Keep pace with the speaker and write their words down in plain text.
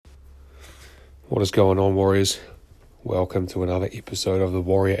What is going on, Warriors? Welcome to another episode of the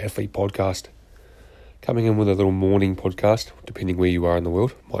Warrior Athlete Podcast. Coming in with a little morning podcast, depending where you are in the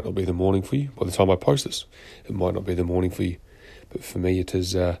world. Might not be the morning for you. By the time I post this, it might not be the morning for you. But for me, it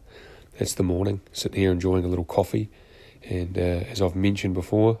is. It's the morning. Sitting here enjoying a little coffee. And as I've mentioned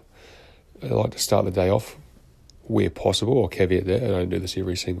before, I like to start the day off where possible. I'll caveat that. I don't do this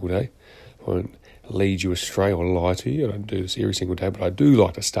every single day. I won't lead you astray or lie to you. I don't do this every single day. But I do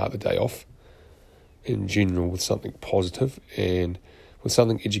like to start the day off in general with something positive and with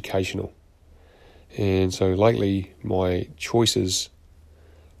something educational. And so lately my choices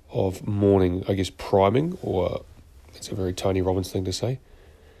of morning, priming, or it's a very Tony Robbins thing to say,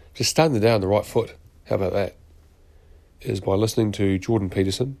 just starting the day on the right foot, how about that, is by listening to Jordan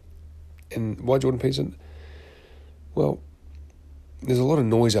Peterson. And why Jordan Peterson? Well, there's a lot of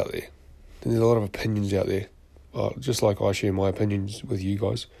noise out there. There's a lot of opinions out there. Just like I share my opinions with you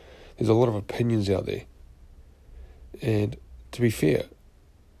guys. There's a lot of opinions out there. And to be fair,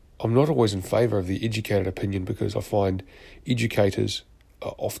 I'm not always in favour of the educated opinion because I find educators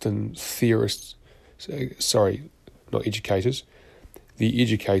are often theorists. Sorry, not educators. The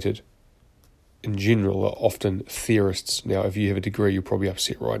educated in general are often theorists. Now, if you have a degree, you're probably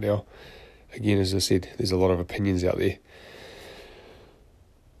upset right now. Again, as I said, there's a lot of opinions out there.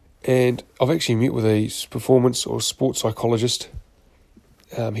 And I've actually met with a performance or sports psychologist.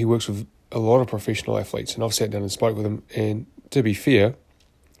 He works with a lot of professional athletes, and I've sat down and spoke with him. And to be fair,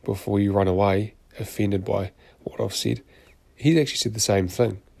 before you run away offended by what I've said, he actually said the same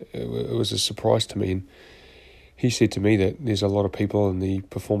thing. It was a surprise to me, and he said to me that there's a lot of people in the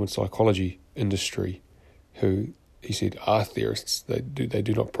performance psychology industry who, he said, are theorists. They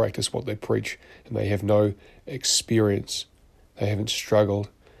do not practice what they preach, and they have no experience. They haven't struggled.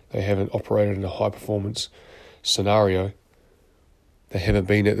 They haven't operated in a high performance scenario. They haven't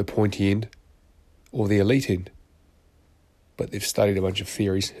been at the pointy end or the elite end. But they've studied a bunch of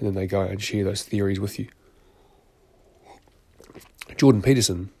theories and then they go and share those theories with you. Jordan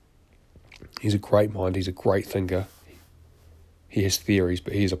Peterson, he's a great mind. He's a great thinker. He has theories,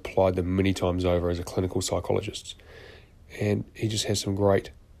 but he has applied them many times over as a clinical psychologist. And he just has some great,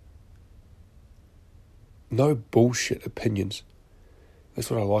 no bullshit opinions. That's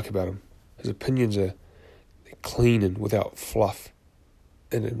what I like about him. His opinions are clean and without fluff.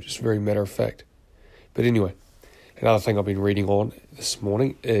 And just very matter of fact. But anyway, another thing I've been reading on this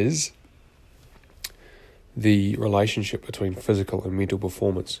morning is the relationship between physical and mental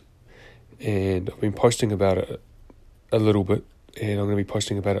performance. And I've been posting about it a little bit, and I'm going to be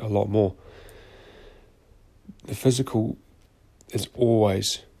posting about it a lot more. The physical is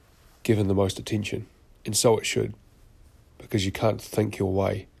always given the most attention, and so it should, because you can't think your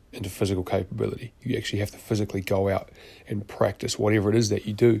way into physical capability. You actually have to physically go out and practice whatever it is that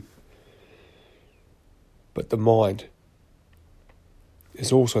you do. But the mind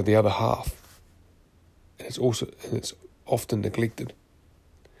is also the other half, and it's often neglected.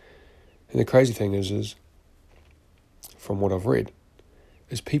 And the crazy thing is from what I've read,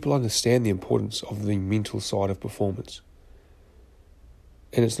 is people understand the importance of the mental side of performance.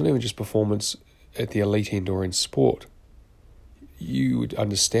 And it's not even just performance at the elite end or in sport. You would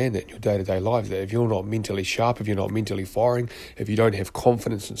understand that in your day-to-day life, that if you're not mentally sharp, if you're not mentally firing, if you don't have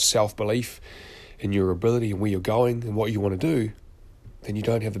confidence and self-belief in your ability and where you're going and what you want to do, then you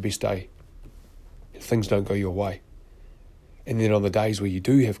don't have the best day. And things don't go your way. And then on the days where you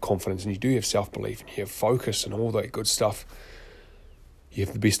do have confidence and you do have self-belief and you have focus and all that good stuff, you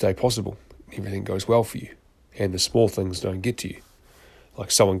have the best day possible. Everything goes well for you. And the small things don't get to you. Like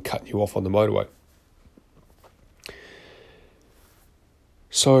someone cutting you off on the motorway.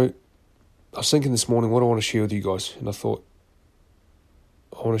 So I was thinking this morning, what do I want to share with you guys? And I thought,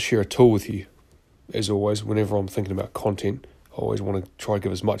 I want to share a tool with you. As always, whenever I'm thinking about content, I always want to try to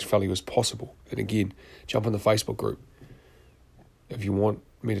give as much value as possible. And again, jump in the Facebook group. If you want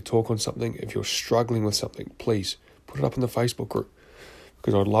me to talk on something, if you're struggling with something, please put it up in the Facebook group,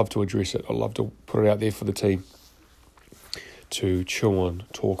 because I'd love to address it. I'd love to put it out there for the team to chew on,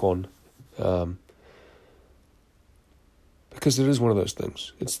 talk on, because it is one of those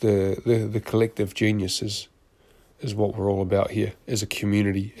things. It's the collective genius is what we're all about here as a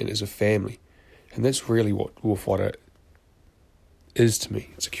community and as a family. And that's really what Wolffighter is to me.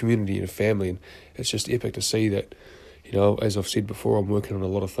 It's a community and a family, and it's just epic to see that. You know, as I've said before, I'm working on a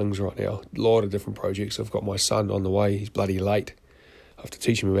lot of things right now, a lot of different projects. I've got my son on the way. He's bloody late. I have to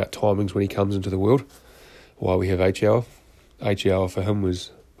teach him about timings when he comes into the world while we have H-hour. H-hour for him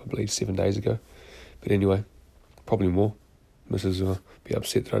was, I believe, 7 days ago. But anyway, probably more. Mrs. will be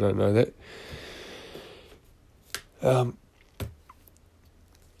upset that I don't know that.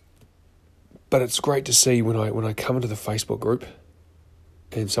 But it's great to see when I come into the Facebook group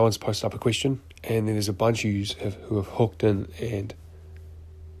and someone's posted up a question, and then there's a bunch of you who have hooked in and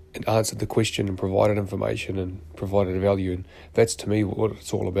answered the question and provided information and provided value. And that's, to me, what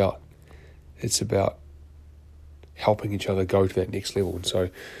it's all about. It's about helping each other go to that next level. And so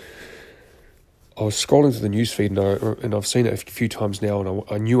I was scrolling through the newsfeed, and I've seen it a few times now, and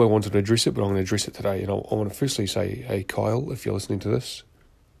I knew I wanted to address it, but I'm going to address it today. And I want to firstly say, hey, Kyle, if you're listening to this,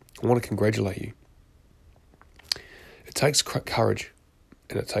 I want to congratulate you. It takes courage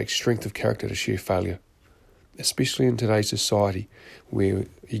and it takes strength of character to share failure, especially in today's society where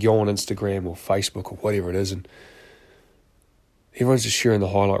you go on Instagram or Facebook or whatever it is, and everyone's just sharing the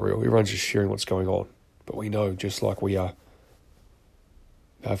highlight reel. Everyone's just sharing what's going on. But we know, just like we are,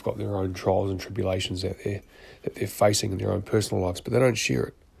 they've got their own trials and tribulations that they're facing in their own personal lives, but they don't share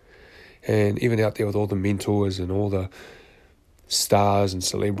it. And even out there with all the mentors and all the stars and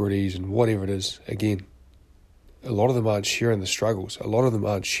celebrities and whatever it is, again, a lot of them aren't sharing the struggles. A lot of them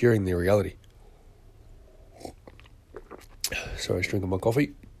aren't sharing their reality. Sorry, I was drinking my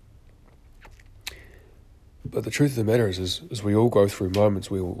coffee. But the truth of the matter is we all go through moments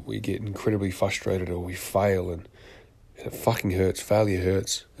where we get incredibly frustrated or we fail, and it fucking hurts. Failure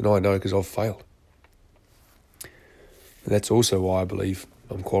hurts. And I know because I've failed. And that's also why I believe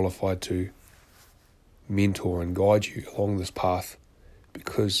I'm qualified to mentor and guide you along this path,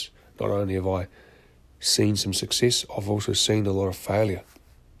 because not only have I seen some success, I've also seen a lot of failure.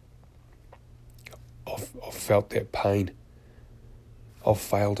 I've felt that pain. I've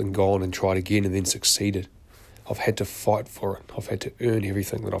failed and gone and tried again and then succeeded. I've had to fight for it. I've had to earn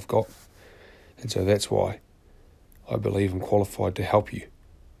everything that I've got. And so that's why I believe I'm qualified to help you.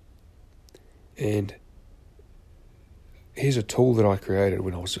 And here's a tool that I created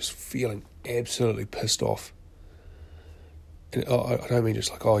when I was just feeling absolutely pissed off. And I don't mean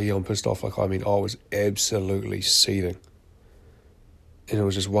just like, oh yeah, I'm pissed off. Like, I mean, I was absolutely seething. And it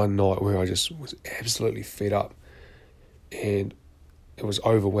was just one night where I just was absolutely fed up. And it was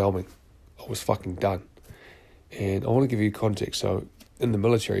overwhelming. I was fucking done. And I want to give you context. So in the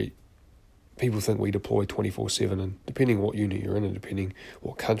military, people think we deploy 24/7. And depending what unit you're in and depending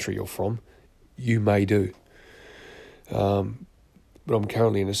what country you're from, you may do. But I'm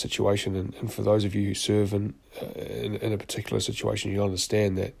currently in a situation, and for those of you who serve in a particular situation, you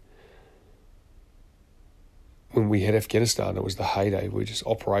understand that when we had Afghanistan, it was the heyday.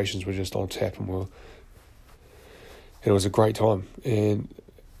 Operations were just on tap, and it was a great time. And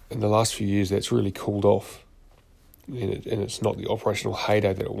in the last few years, that's really cooled off, and it's not the operational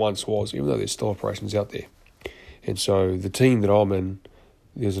heyday that it once was, even though there's still operations out there. And so the team that I'm in,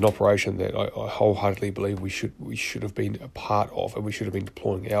 there's an operation that I wholeheartedly believe we should have been a part of, and we should have been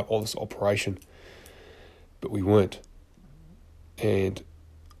deploying out on this operation, but we weren't. And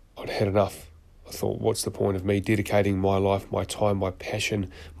I'd had enough. I thought, what's the point of me dedicating my life, my time, my passion,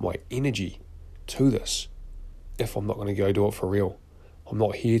 my energy to this if I'm not going to go do it for real? I'm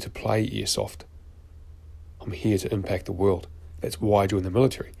not here to play airsoft. I'm here to impact the world. That's why I joined the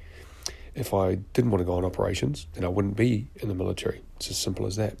military. If I didn't want to go on operations, then I wouldn't be in the military. It's as simple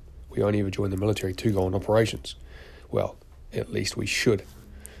as that. We only ever join the military to go on operations. Well, at least we should.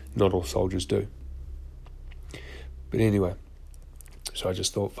 Not all soldiers do. But anyway, so I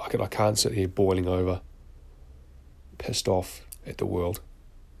just thought, fuck it, I can't sit here boiling over, pissed off at the world.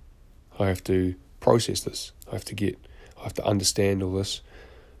 I have to process this. I have to understand all this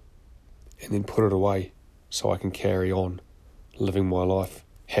and then put it away so I can carry on living my life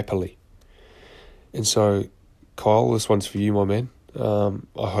happily. And so, Kyle, this one's for you, my man.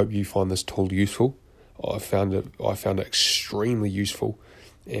 I hope you find this tool useful. I found it extremely useful,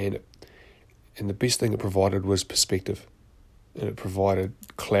 and the best thing it provided was perspective, and it provided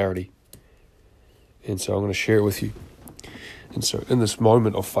clarity. And so I'm going to share it with you. And so, in this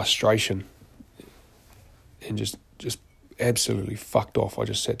moment of frustration, and just absolutely fucked off, I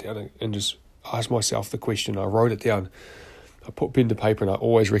just sat down and just asked myself the question. I wrote it down. I put pen to paper, and I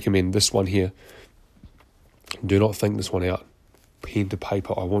always recommend this one here. Do not think this one out. Pen to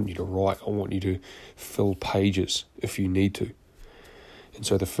paper. I want you to write. I want you to fill pages if you need to. And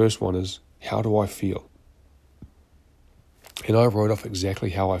so the first one is, how do I feel? And I wrote off exactly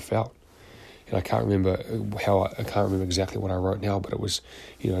how I felt. And I can't remember exactly what I wrote now, but it was,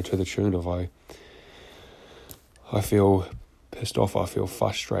 to the tune of I feel pissed off, I feel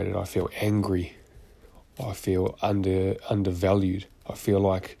frustrated, I feel angry, I feel undervalued, I feel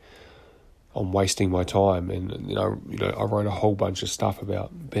like I'm wasting my time. And I wrote a whole bunch of stuff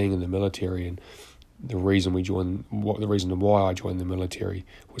about being in the military, and the reason why I joined the military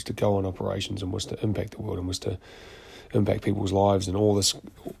was to go on operations and was to impact the world and was to impact people's lives and all these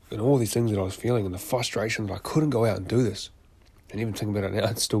things that I was feeling and the frustration that I couldn't go out and do this. And even thinking about it now,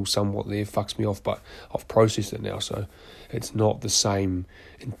 it's still somewhat there, fucks me off, but I've processed it now, so it's not the same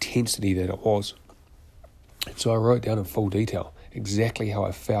intensity that it was. And so I wrote down in full detail exactly how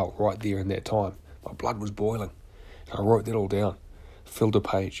I felt right there in that time. My blood was boiling. And I wrote that all down, filled a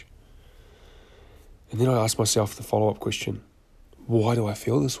page. And then I asked myself the follow-up question, why do I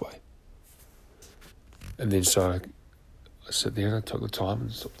feel this way? And then so I sit there and I took the time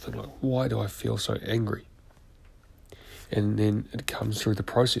and sort of think, like, why do I feel so angry? And then it comes through the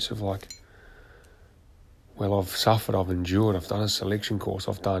process of like, well, I've suffered, I've endured, I've done a selection course,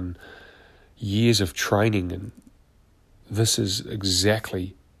 I've done years of training, and this is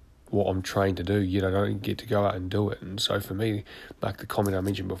exactly what I'm trained to do, yet I don't get to go out and do it. And so for me, like the comment I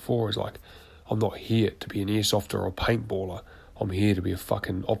mentioned before, is like, I'm not here to be an airsofter or a paintballer. I'm here to be a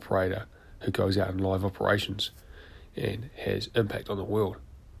fucking operator who goes out in live operations and has impact on the world.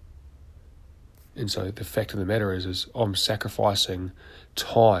 And so the fact of the matter is I'm sacrificing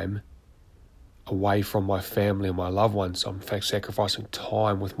time away from my family and my loved ones. I'm in fact sacrificing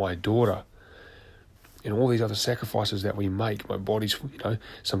time with my daughter and all these other sacrifices that we make. My body's,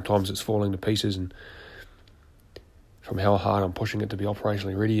 sometimes it's falling to pieces, and from how hard I'm pushing it to be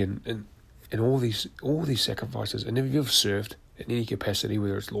operationally ready, and all these sacrifices. And if you've served in any capacity,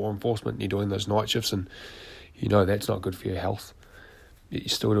 whether it's law enforcement and you're doing those night shifts, and that's not good for your health, you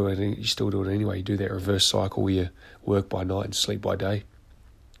still do it anyway. You do that reverse cycle where you work by night and sleep by day,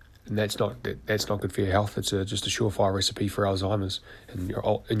 and that's not good for your health. It's just a surefire recipe for Alzheimer's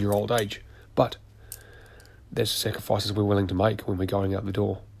in your old age. But that's the sacrifices we're willing to make when we're going out the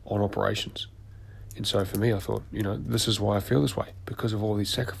door on operations. And so for me, I thought, this is why I feel this way, because of all these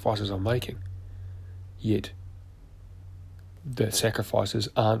sacrifices I'm making. Yet the sacrifices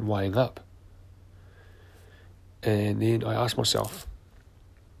aren't weighing up. And then I asked myself,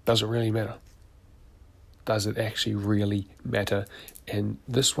 does it really matter? Does it actually really matter? And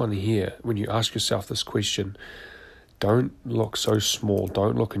this one here, when you ask yourself this question, don't look so small.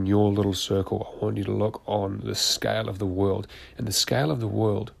 Don't look in your little circle. I want you to look on the scale of the world. And the scale of the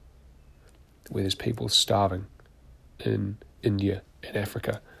world, where there's people starving in India and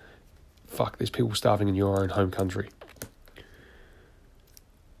Africa. Fuck, there's people starving in your own home country.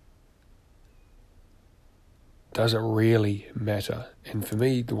 Does it really matter? And for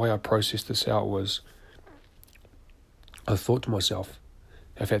me, the way I processed this out was, I thought to myself,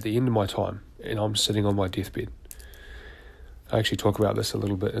 if at the end of my time, and I'm sitting on my deathbed, I actually talk about this a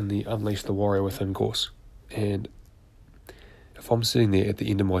little bit in the Unleash the Warrior Within course, and if I'm sitting there at the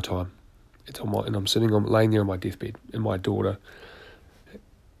end of my time, and I'm laying there on my deathbed, and my daughter,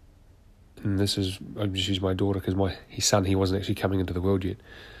 and I just use my daughter because his son, he wasn't actually coming into the world yet.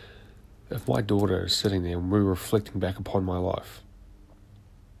 If my daughter is sitting there and we're reflecting back upon my life,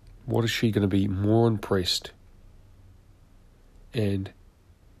 what is she going to be more impressed and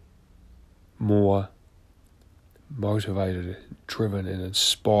more motivated, driven and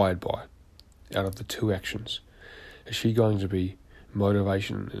inspired by out of the two actions? Is she going to be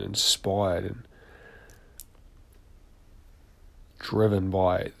motivation and inspired and driven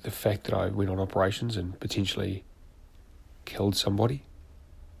by the fact that I went on operations and potentially killed somebody?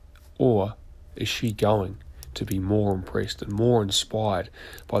 Or is she going to be more impressed and more inspired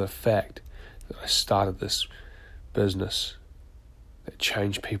by the fact that I started this business that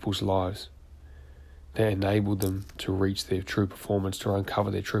changed people's lives, that enabled them to reach their true performance, to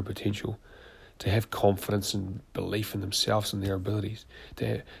uncover their true potential, to have confidence and belief in themselves and their abilities,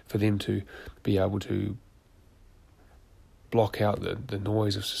 for them to be able to block out the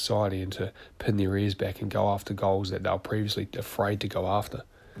noise of society and to pin their ears back and go after goals that they were previously afraid to go after?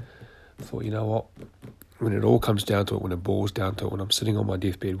 I thought, you know what, when it all comes down to it, when it boils down to it, when I'm sitting on my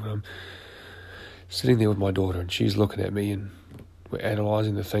deathbed, when I'm sitting there with my daughter and she's looking at me and we're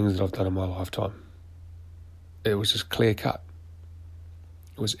analysing the things that I've done in my lifetime, it was just clear cut.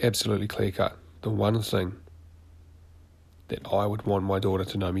 It was absolutely clear cut. The one thing that I would want my daughter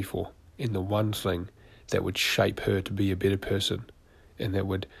to know me for, and the one thing that would shape her to be a better person and that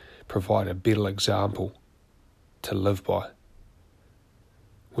would provide a better example to live by,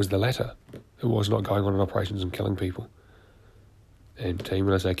 was the latter. It was not going on in operations and killing people. And team,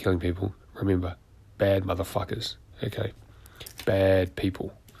 when I say killing people, remember, bad motherfuckers, okay? Bad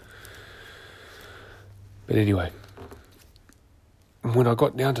people. But anyway, when I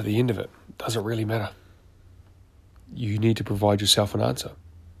got down to the end of it, does it really matter? You need to provide yourself an answer.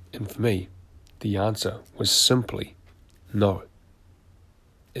 And for me, the answer was simply no.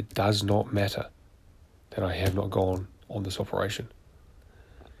 It does not matter that I have not gone on this operation.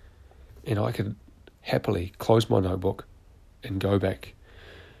 And I could happily close my notebook and go back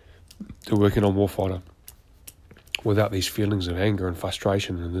to working on Warfighter without these feelings of anger and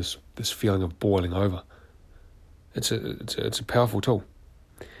frustration and this feeling of boiling over. It's a powerful tool.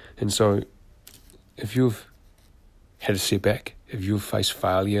 And so if you've had a setback, if you've faced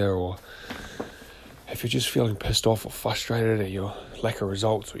failure, or if you're just feeling pissed off or frustrated at your lack of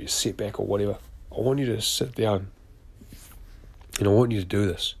results or your setback or whatever, I want you to sit down and I want you to do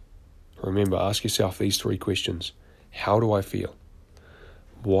this. Remember, ask yourself these 3 questions. How do I feel?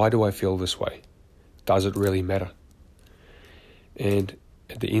 Why do I feel this way? Does it really matter? And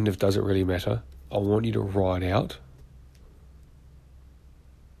at the end of does it really matter, I want you to write out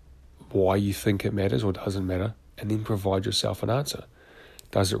why you think it matters or doesn't matter, and then provide yourself an answer.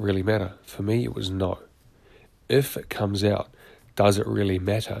 Does it really matter? For me, it was no. If it comes out, does it really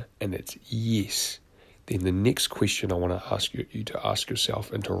matter? And it's yes. Then the next question I want to ask you to ask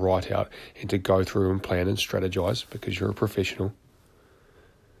yourself and to write out and to go through and plan and strategize, because you're a professional,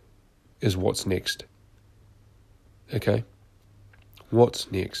 is what's next. Okay?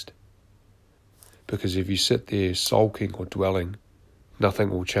 What's next? Because if you sit there sulking or dwelling, nothing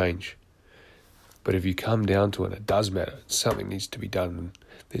will change. But if you come down to it, it does matter. Something needs to be done. And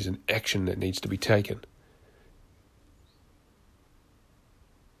there's an action that needs to be taken.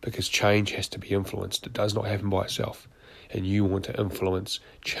 Because change has to be influenced. It does not happen by itself. And you want to influence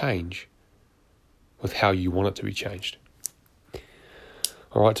change with how you want it to be changed.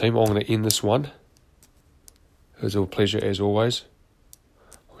 All right, team, I'm going to end this one. It was a pleasure as always.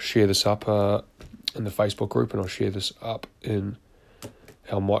 I'll share this up in the Facebook group, and I'll share this up in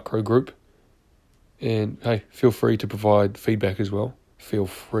our micro group. And hey, feel free to provide feedback as well. Feel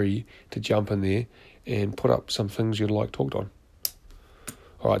free to jump in there and put up some things you'd like talked on.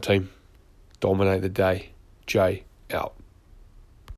 All right, team. Dominate the day. Jay, out.